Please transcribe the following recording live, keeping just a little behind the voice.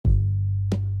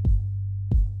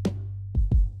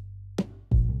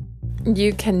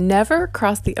You can never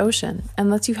cross the ocean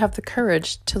unless you have the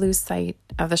courage to lose sight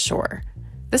of the shore.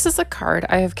 This is a card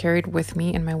I have carried with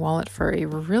me in my wallet for a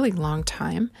really long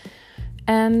time.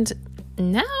 And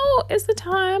now is the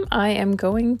time I am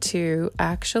going to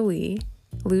actually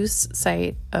lose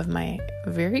sight of my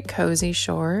very cozy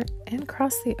shore and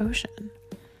cross the ocean.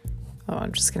 Oh,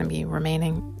 I'm just going to be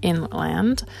remaining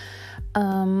inland.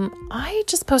 I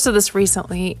just posted this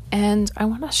recently, and I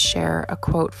want to share a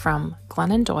quote from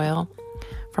Glennon Doyle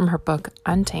from her book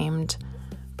Untamed,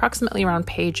 approximately around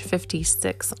page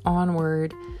 56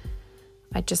 onward.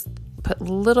 I just put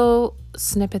little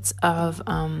snippets of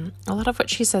a lot of what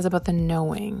she says about the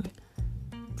knowing,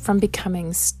 from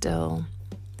becoming still.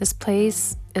 This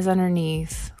place is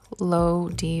underneath, low,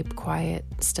 deep, quiet,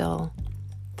 still.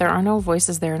 There are no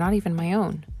voices there, not even my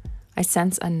own. I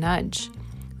sense a nudge.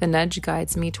 The nudge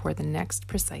guides me toward the next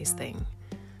precise thing.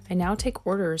 I now take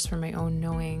orders from my own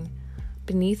knowing,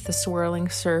 beneath the swirling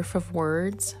surf of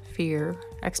words, fear,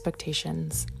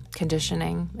 expectations,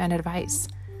 conditioning, and advice,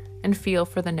 and feel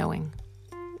for the knowing.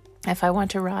 If I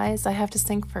want to rise, I have to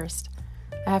sink first.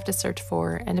 I have to search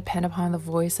for and depend upon the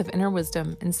voice of inner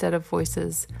wisdom instead of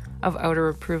voices of outer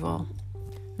approval.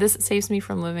 This saves me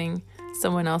from living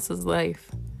someone else's life.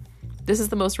 This is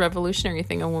the most revolutionary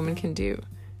thing a woman can do.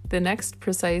 The next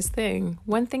precise thing,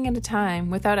 one thing at a time,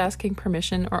 without asking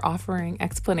permission or offering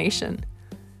explanation.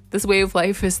 This way of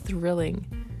life is thrilling.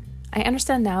 I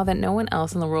understand now that no one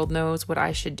else in the world knows what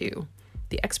I should do.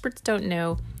 The experts don't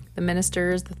know. The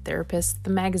ministers, the therapists, the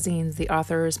magazines, the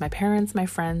authors, my parents, my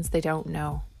friends, they don't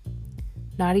know.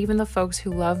 Not even the folks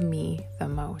who love me the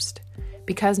most.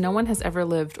 Because no one has ever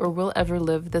lived or will ever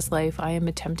live this life I am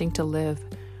attempting to live,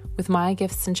 with my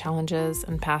gifts and challenges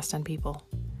and past on people.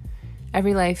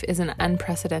 Every life is an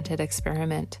unprecedented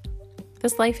experiment.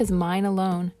 This life is mine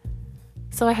alone.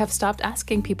 So I have stopped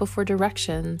asking people for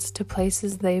directions to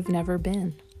places they've never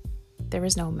been. There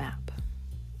is no map.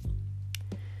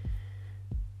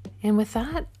 And with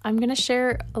that, I'm going to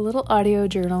share a little audio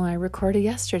journal I recorded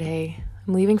yesterday.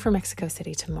 I'm leaving for Mexico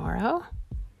City tomorrow.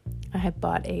 I had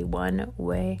bought a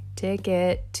one-way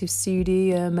ticket to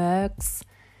CDMX.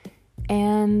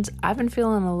 And I've been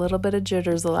feeling a little bit of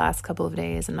jitters the last couple of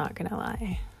days, I'm not going to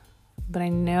lie. But I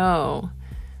know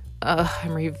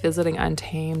I'm revisiting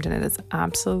Untamed, and it is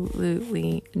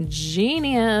absolutely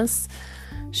genius.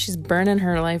 She's burning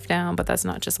her life down, but that's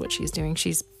not just what she's doing.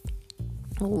 She's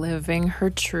living her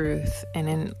truth.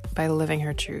 And by living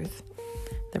her truth,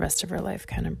 the rest of her life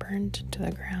kind of burned to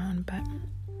the ground.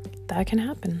 But that can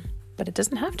happen. But it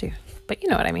doesn't have to. But you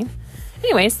know what I mean.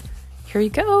 Anyways, here you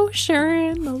go,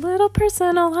 sharing the little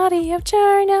personal audio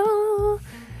journal.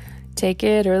 Take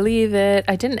it or leave it.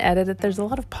 I didn't edit it. There's a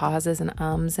lot of pauses and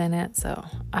ums in it, so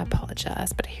I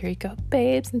apologize. But here you go,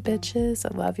 babes and bitches.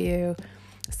 I love you.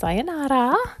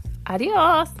 Sayonara.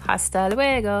 Adios. Hasta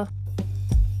luego.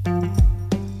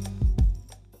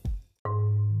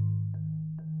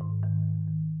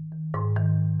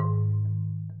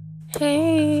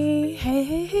 Hey.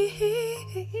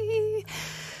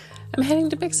 I'm heading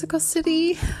to Mexico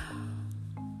City.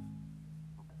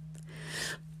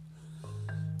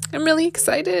 I'm really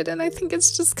excited, and I think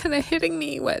it's just kind of hitting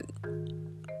me what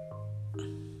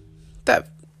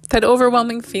that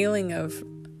overwhelming feeling of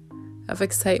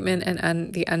excitement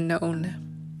and the unknown.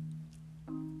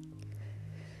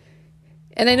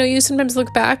 And I know you sometimes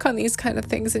look back on these kind of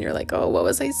things and you're like, oh, what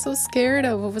was I so scared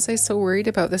of? What was I so worried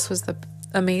about? This was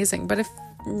amazing. But it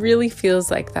really feels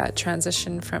like that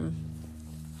transition from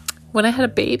when I had a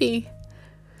baby.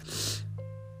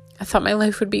 I thought my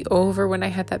life would be over when I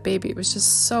had that baby. It was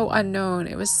just so unknown.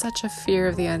 It was such a fear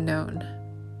of the unknown.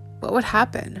 What would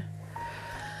happen?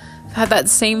 I had that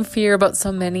same fear about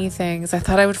so many things. I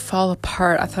thought I would fall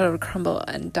apart. I thought I would crumble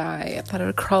and die. I thought I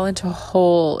would crawl into a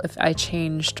hole if I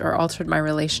changed or altered my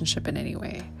relationship in any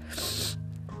way.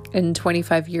 In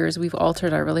 25 years, we've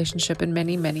altered our relationship in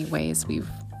many, many ways. We've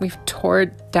tore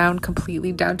it down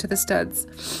completely, down to the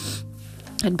studs,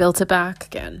 and built it back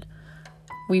again.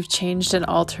 We've changed and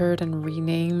altered and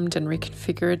renamed and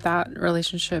reconfigured that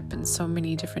relationship in so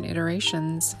many different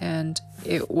iterations. And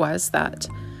it was that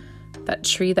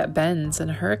tree that bends in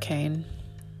a hurricane.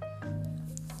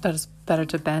 That is better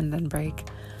to bend than break.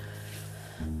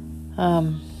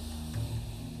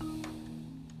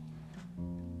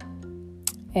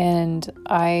 And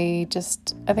I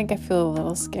think I feel a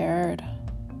little scared.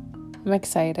 I'm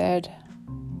excited.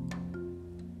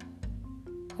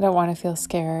 I don't want to feel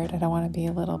scared. I don't want to be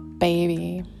a little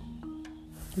baby.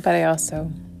 But I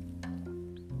also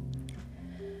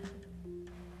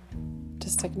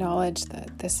just acknowledge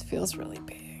that this feels really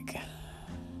big.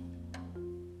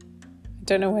 I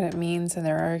don't know what it means, and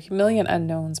there are a million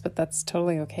unknowns, but that's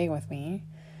totally okay with me.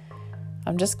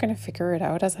 I'm just going to figure it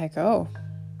out as I go.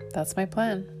 That's my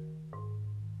plan.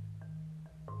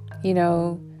 You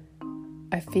know,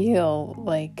 I feel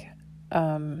like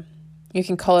you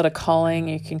can call it a calling,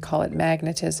 you can call it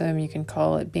magnetism, you can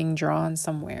call it being drawn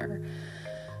somewhere.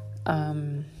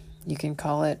 You can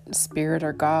call it spirit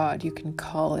or God, you can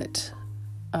call it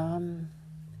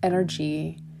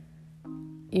energy,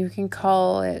 you can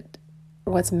call it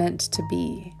what's meant to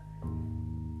be.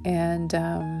 And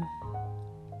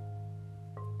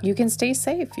you can stay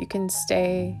safe. You can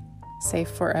stay safe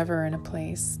forever in a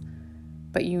place.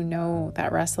 But you know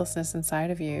that restlessness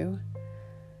inside of you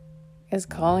is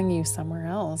calling you somewhere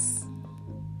else.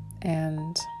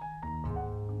 And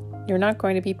you're not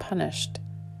going to be punished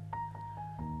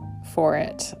for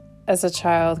it. As a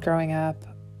child growing up,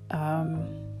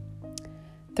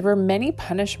 there were many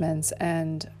punishments,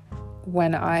 and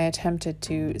when I attempted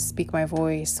to speak my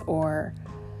voice or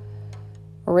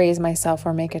raise myself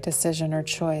or make a decision or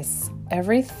choice,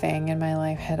 everything in my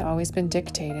life had always been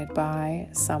dictated by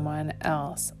someone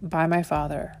else, by my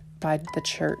father, by the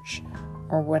church,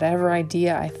 or whatever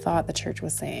idea I thought the church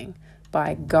was saying,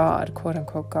 by God, quote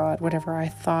unquote God, whatever I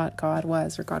thought God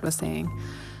was or God was saying,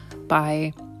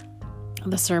 by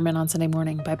the sermon on Sunday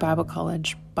morning, by Bible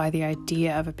college, by the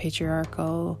idea of a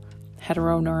patriarchal,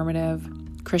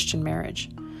 heteronormative Christian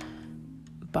marriage,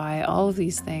 by all of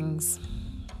these things.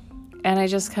 And I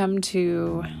just come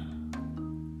to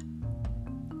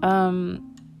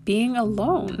being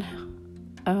alone.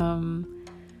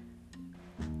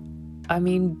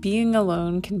 Being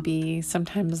alone can be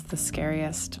sometimes the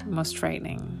scariest, most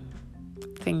frightening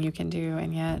thing you can do,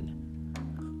 and yet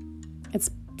it's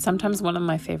sometimes one of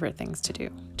my favorite things to do,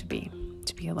 to be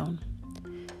alone.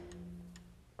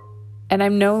 And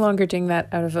I'm no longer doing that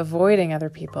out of avoiding other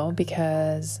people,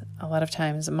 because a lot of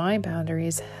times my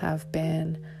boundaries have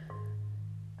been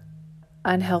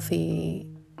unhealthy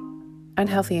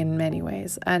in many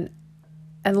ways. And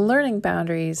learning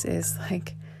boundaries is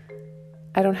like,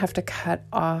 I don't have to cut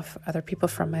off other people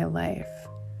from my life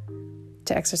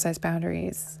to exercise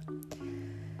boundaries.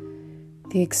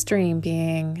 The extreme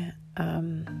being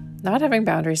not having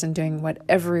boundaries and doing what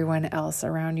everyone else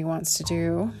around you wants to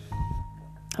do.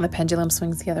 And the pendulum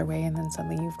swings the other way, and then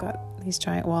suddenly you've got these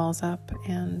giant walls up,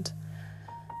 and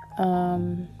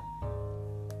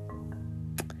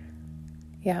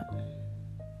yeah.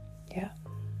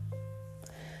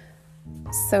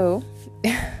 So,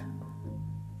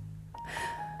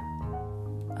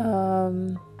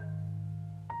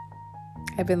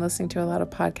 I've been listening to a lot of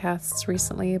podcasts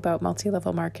recently about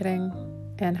multi-level marketing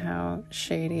and how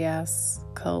shady ass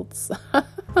cults.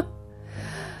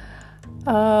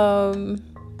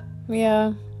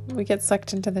 Yeah, we get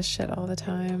sucked into this shit all the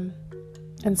time.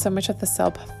 And so much of the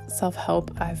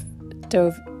self-help I've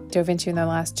dove into in the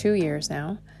last 2 years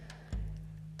now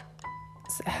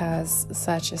has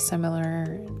such a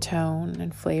similar tone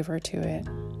and flavor to it.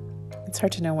 It's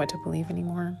hard to know what to believe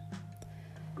anymore.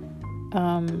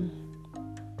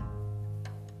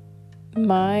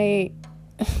 My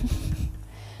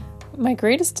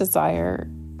greatest desire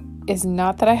is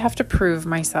not that I have to prove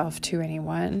myself to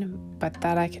anyone, but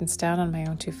that I can stand on my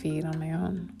own 2 feet on my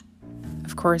own.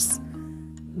 Of course,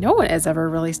 no one is ever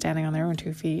really standing on their own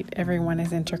 2 feet. Everyone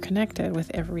is interconnected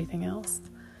with everything else.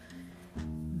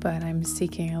 But I'm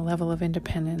seeking a level of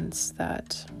independence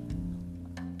that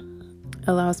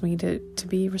allows me to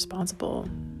be responsible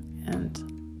and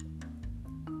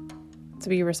to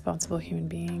be a responsible human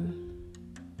being.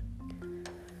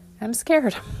 I'm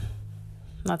scared.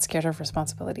 I'm not scared of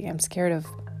responsibility. I'm scared of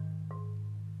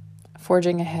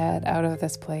forging ahead out of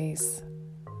this place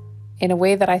in a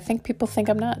way that I think people think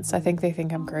I'm nuts. I think they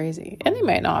think I'm crazy. And they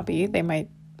might not be. They might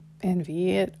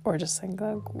envy it or just think,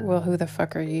 like, well, who the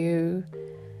fuck are you?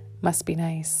 Must be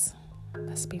nice.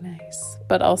 Must be nice.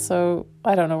 But also,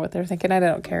 I don't know what they're thinking. I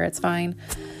don't care. It's fine.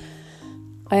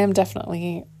 I am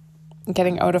definitely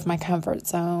getting out of my comfort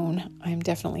zone. I'm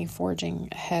definitely forging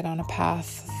ahead on a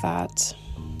path that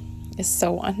is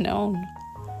so unknown.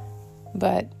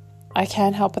 But I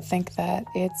can't help but think that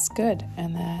it's good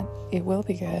and that it will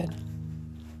be good.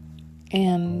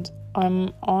 And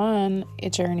I'm on a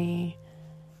journey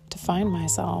to find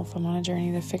myself. I'm on a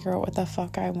journey to figure out what the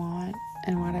fuck I want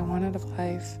and what I want out of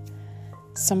life.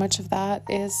 So much of that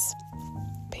is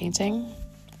painting,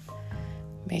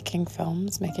 making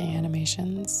films, making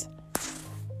animations.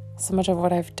 So much of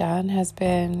what I've done has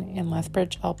been in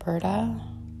Lethbridge, Alberta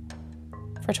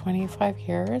for 25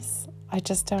 years. I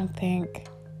just feel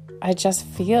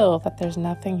that there's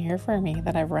nothing here for me,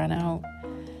 that I've run out.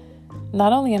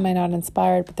 not only am I not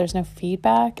inspired, but there's no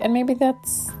feedback. And maybe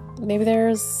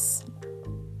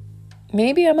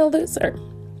I'm a loser.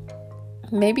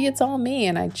 Maybe it's all me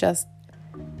and I just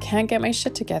can't get my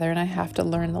shit together and I have to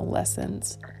learn the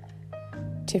lessons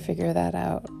to figure that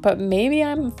out. But maybe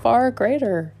I'm far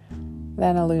greater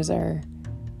than a loser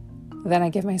than I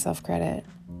give myself credit.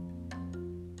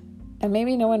 And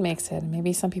maybe no one makes it.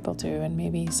 Maybe some people do. And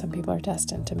maybe some people are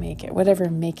destined to make it, whatever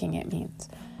making it means.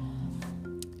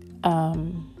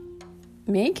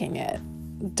 Making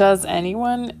it. Does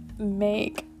anyone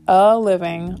make a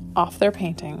living off their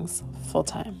paintings full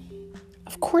time?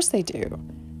 Of course they do.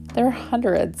 There are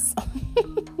hundreds.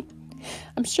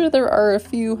 I'm sure there are a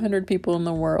few hundred people in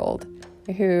the world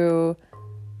who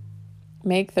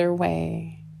make their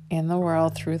way in the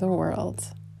world, through the world,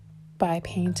 by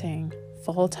painting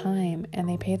full time, and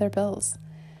they pay their bills.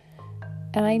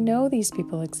 And I know these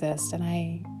people exist, and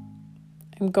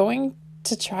I'm going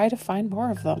to try to find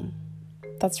more of them.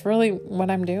 That's really what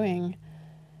I'm doing.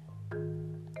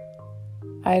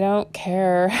 I don't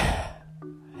care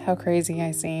how crazy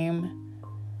I seem.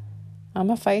 I'm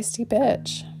a feisty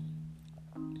bitch.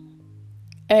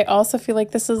 I also feel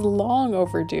like this is long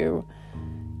overdue.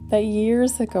 That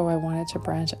years ago I wanted to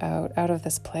branch out of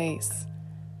this place,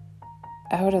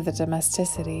 out of the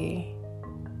domesticity.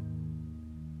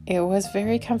 It was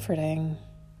very comforting.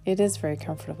 It is very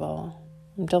comfortable.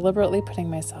 I'm deliberately putting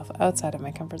myself outside of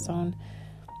my comfort zone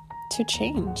to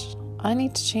change. I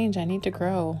need to change. I need to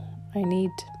grow. I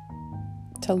need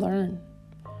to learn.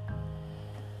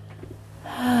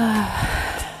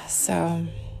 So,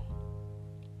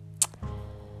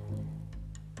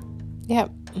 yeah,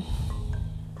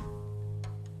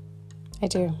 I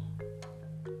do.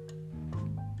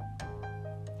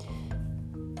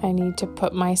 I need to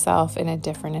put myself in a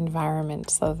different environment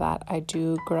so that I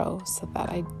do grow, so that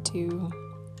I do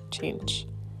change.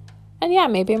 And yeah,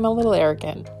 maybe I'm a little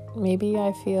arrogant. Maybe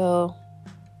I feel,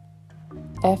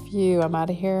 F you, I'm out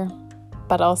of here.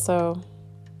 But also,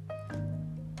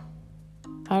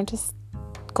 I'm just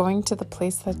going to the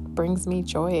place that brings me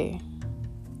joy.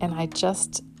 And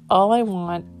all I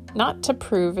want, not to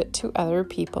prove it to other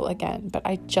people again, but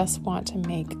I just want to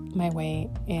make my way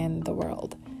in the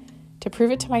world. To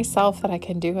prove it to myself that I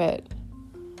can do it.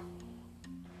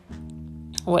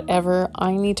 Whatever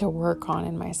I need to work on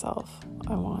in myself,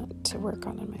 I want to work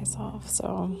on in myself.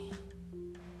 So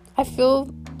I feel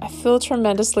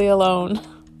tremendously alone.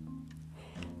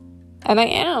 And I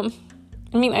am.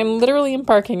 I mean, I'm literally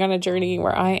embarking on a journey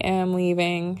where I am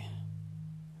leaving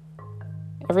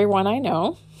everyone I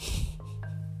know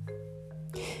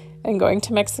and going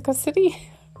to Mexico City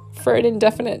for an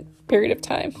indefinite period of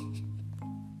time.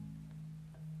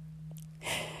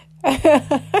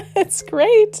 It's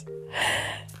great.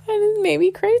 And it may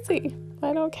be crazy.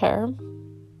 I don't care.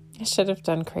 I should have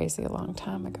done crazy a long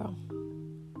time ago.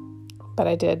 But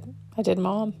I did. I did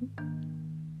mom.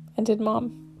 And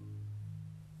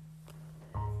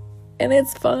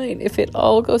it's fine. If it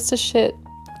all goes to shit,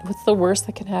 what's the worst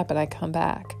that can happen? I come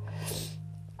back.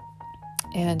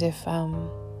 And if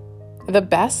the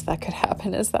best that could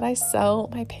happen is that I sell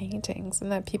my paintings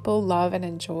and that people love and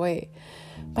enjoy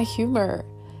my humor.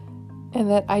 And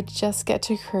that I just get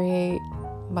to create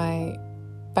my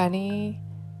funny,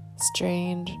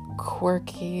 strange,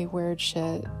 quirky, weird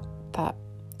shit that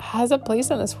has a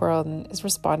place in this world and is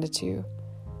responded to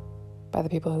by the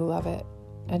people who love it.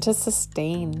 And to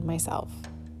sustain myself,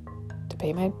 to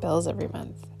pay my bills every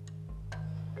month.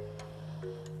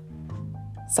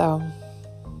 So,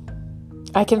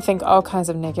 I can think all kinds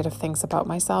of negative things about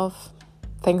myself.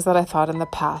 Things that I thought in the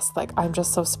past, like I'm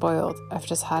just so spoiled. I've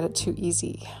just had it too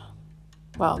easy.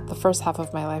 Well, the first half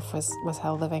of my life was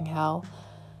hell living hell.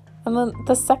 And then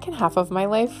the second half of my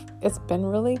life, it's been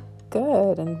really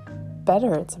good and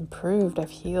better. It's improved. I've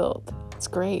healed. It's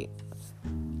great.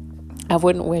 I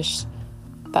wouldn't wish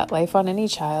that life on any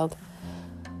child.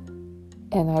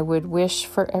 And I would wish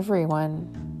for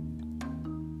everyone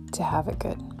to have it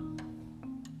good.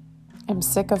 I'm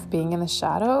sick of being in the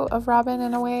shadow of Robin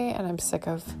in a way, and I'm sick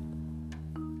of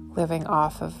living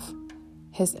off of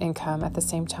his income at the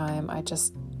same time. I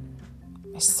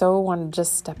so want to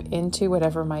just step into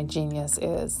whatever my genius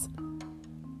is,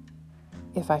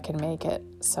 if I can make it.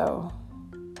 So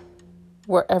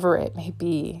wherever it may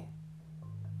be,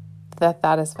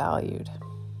 that is valued.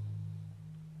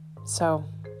 So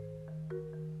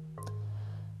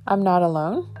I'm not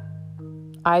alone.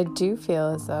 I do feel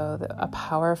as though a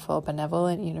powerful,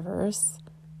 benevolent universe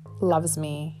loves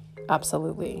me.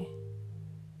 Absolutely.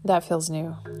 That feels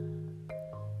new.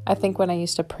 I think when I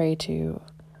used to pray to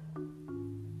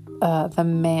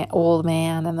the old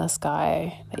man in the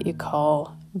sky that you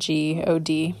call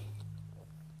G-O-D.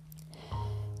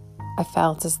 I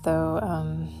felt as though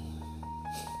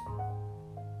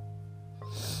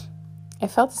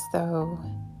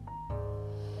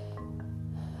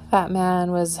that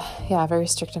man was, very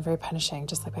strict and very punishing,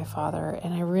 just like my father.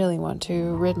 And I really want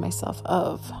to rid myself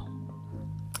of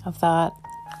that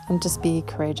and just be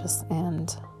courageous.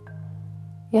 And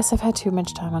yes, I've had too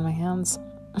much time on my hands.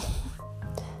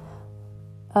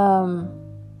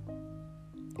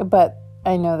 But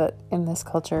I know that in this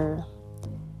culture,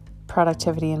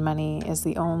 productivity and money is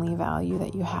the only value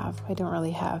that you have. I don't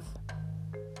really have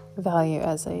value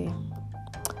as a,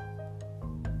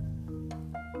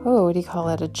 what do you call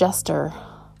it? A jester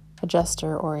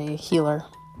or a healer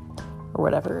or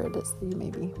whatever it is that you may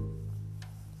be.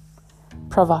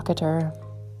 Provocateur.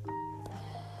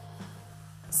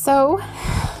 So,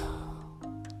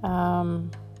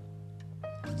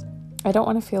 I don't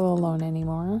want to feel alone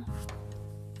anymore.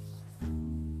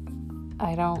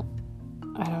 I don't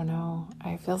know.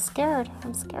 I feel scared.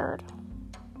 I'm scared.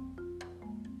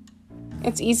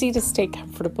 It's easy to stay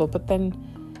comfortable, but then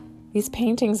these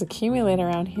paintings accumulate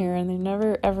around here and they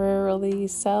never ever really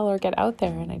sell or get out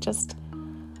there. And I just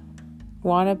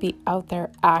want to be out there,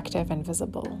 active and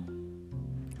visible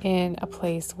in a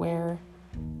place where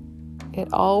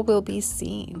it all will be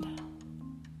seen.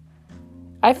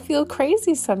 I feel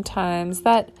crazy sometimes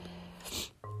that,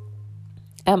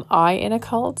 am I in a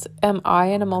cult? Am I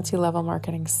in a multi-level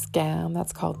marketing scam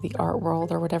that's called the art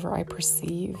world or whatever I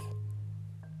perceive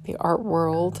the art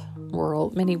world,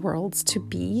 many worlds to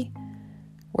be?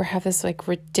 Or have this like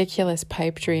ridiculous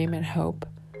pipe dream and hope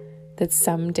that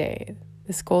someday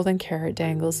this golden carrot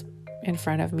dangles in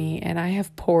front of me and I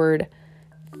have poured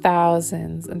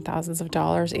thousands and thousands of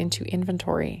dollars into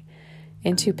inventory,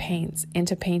 into paints,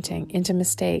 into painting, into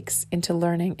mistakes, into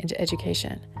learning, into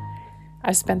education.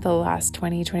 I've spent the last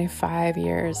 20, 25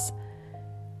 years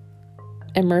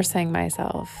immersing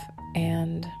myself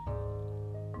and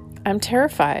I'm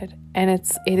terrified. And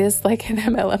it is like an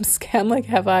MLM scam. Like,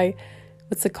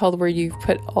 what's it called, where you've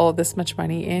put all this much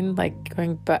money in, like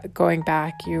going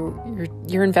back,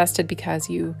 you're invested because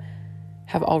you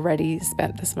have already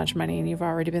spent this much money and you've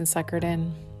already been suckered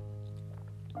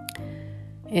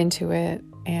into it.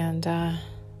 And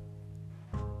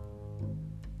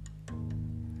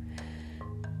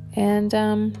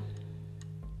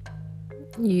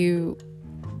you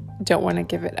don't want to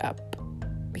give it up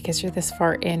because you're this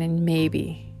far in and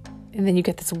then you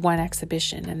get this one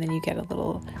exhibition and then you get a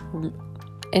little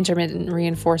intermittent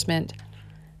reinforcement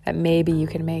that maybe you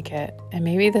can make it. And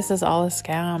maybe this is all a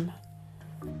scam.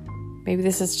 Maybe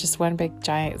this is just one big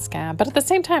giant scam. But at the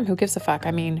same time, who gives a fuck?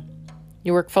 I mean,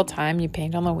 you work full time, you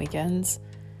paint on the weekends,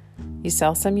 you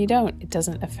sell some, you don't. It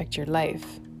doesn't affect your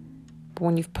life. But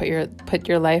when you've put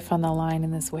your life on the line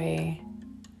in this way,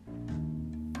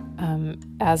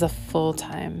 as a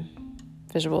full-time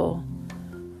visual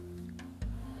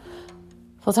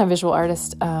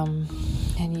artist,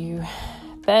 and you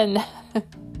then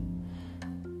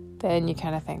you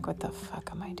kind of think, what the fuck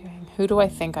am I doing? Who do I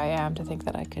think I am to think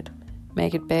that I could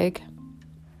make it big?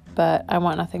 But I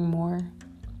want nothing more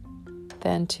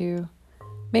than to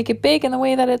make it big in the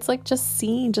way that it's like just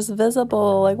seen, just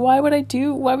visible. Like, why would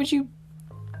you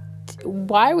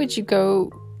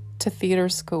go to theater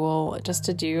school just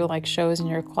to do like shows in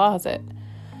your closet?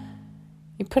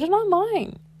 You put it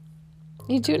online.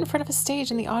 You do it in front of a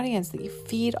stage in the audience, that you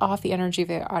feed off the energy of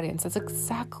the audience. That's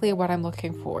exactly what I'm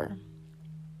looking for.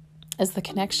 Is the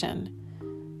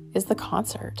connection, is the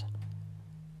concert.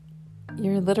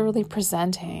 You're literally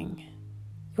presenting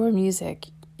your music,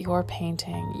 your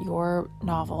painting, your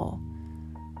novel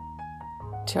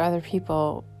to other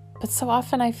people. But so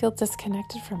often I feel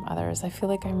disconnected from others. I feel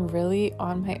like I'm really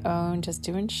on my own, just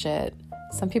doing shit.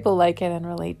 Some people like it and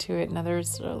relate to it, and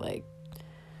others are like,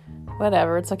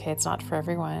 whatever, it's okay, it's not for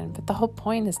everyone. But the whole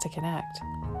point is to connect.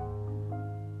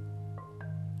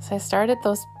 So I started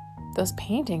those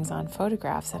paintings on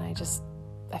photographs, and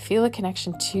I feel a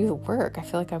connection to the work. I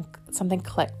feel like something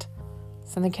clicked,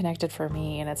 something connected for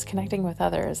me, and it's connecting with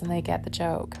others, and they get the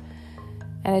joke.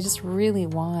 And I just really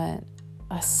want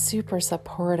a super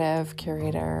supportive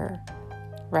curator,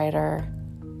 writer.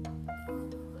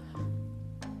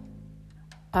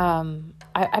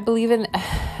 I believe in,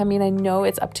 I know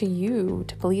it's up to you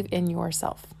to believe in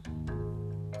yourself.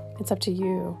 It's up to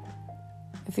you.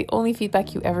 If the only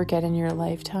feedback you ever get in your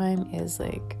lifetime is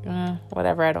like,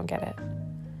 whatever, I don't get it.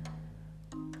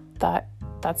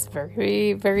 That's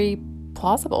very, very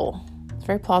plausible. It's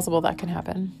very plausible that can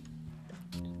happen.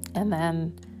 And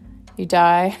then you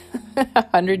die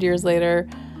 100 years later,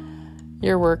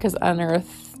 your work is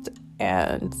unearthed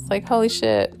And it's like, holy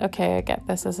shit, okay, I get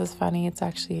this. This is funny. It's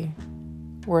actually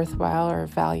worthwhile or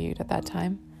valued at that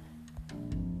time.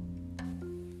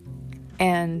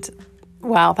 And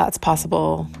while that's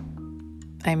possible,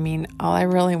 I mean, all I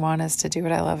really want is to do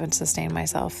what I love and sustain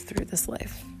myself through this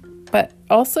life. But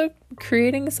also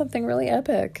creating something really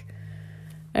epic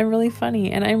and really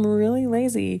funny. And I'm really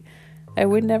lazy. I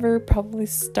would never probably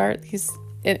start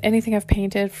anything I've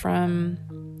painted from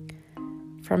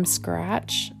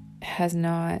scratch has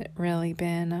not really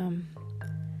been,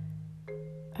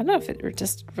 I don't know if it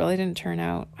just really didn't turn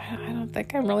out. I don't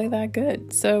think I'm really that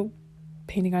good. So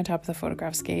painting on top of the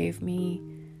photographs gave me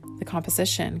the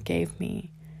composition, gave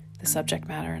me the subject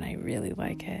matter, and I really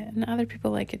like it. And other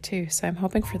people like it too. So I'm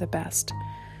hoping for the best.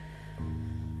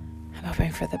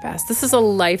 This is a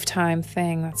lifetime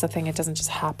thing. That's the thing. It doesn't just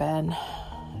happen.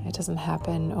 It doesn't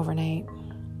happen overnight.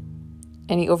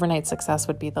 Any overnight success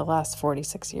would be the last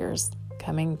 46 years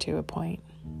coming to a point.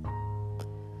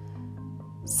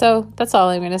 So that's all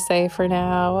I'm going to say for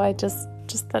now. I just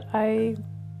that I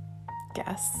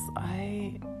guess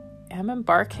I am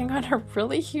embarking on a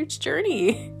really huge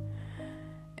journey.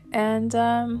 And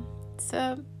it's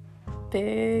a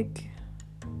big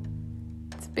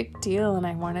deal, and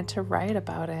I wanted to write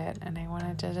about it, and I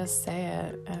wanted to just say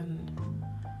it, and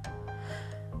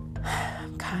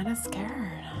I'm kind of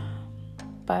scared,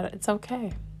 but it's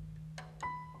okay.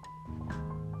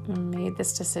 I made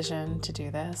this decision to do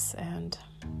this, and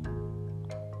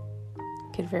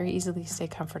could very easily stay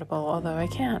comfortable, although I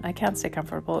can't stay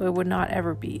comfortable. It would not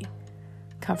ever be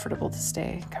comfortable to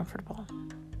stay comfortable.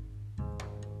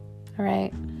 All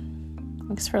right.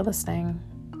 Thanks for listening.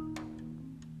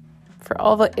 For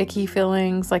all the icky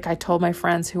feelings, like I told my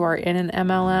friends who are in an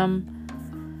MLM,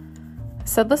 I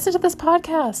said, listen to this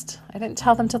podcast. I didn't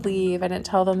tell them to leave. I didn't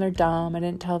tell them they're dumb. I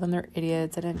didn't tell them they're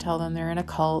idiots. I didn't tell them they're in a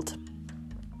cult.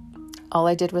 All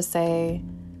I did was say,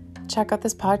 check out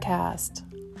this podcast.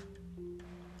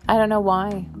 I don't know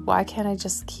why. Why can't I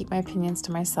just keep my opinions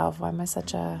to myself? Why am I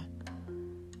I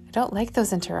don't like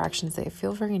those interactions. They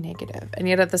feel very negative. And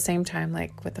yet at the same time,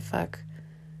 like, what the fuck?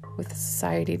 With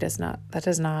society does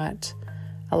not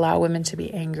allow women to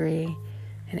be angry.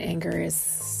 And anger is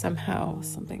somehow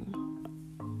something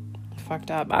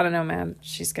fucked up. I don't know, man.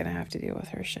 She's going to have to deal with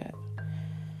her shit.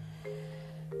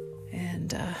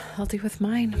 And I'll deal with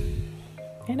mine.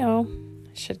 I know.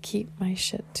 I should keep my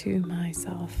shit to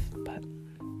myself. But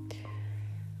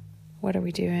what are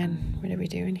we doing? What are we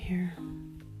doing here?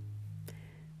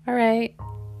 All right.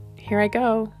 Here I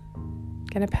go.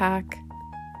 Gonna pack,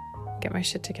 get my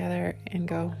shit together, and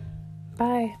go.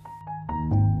 Bye.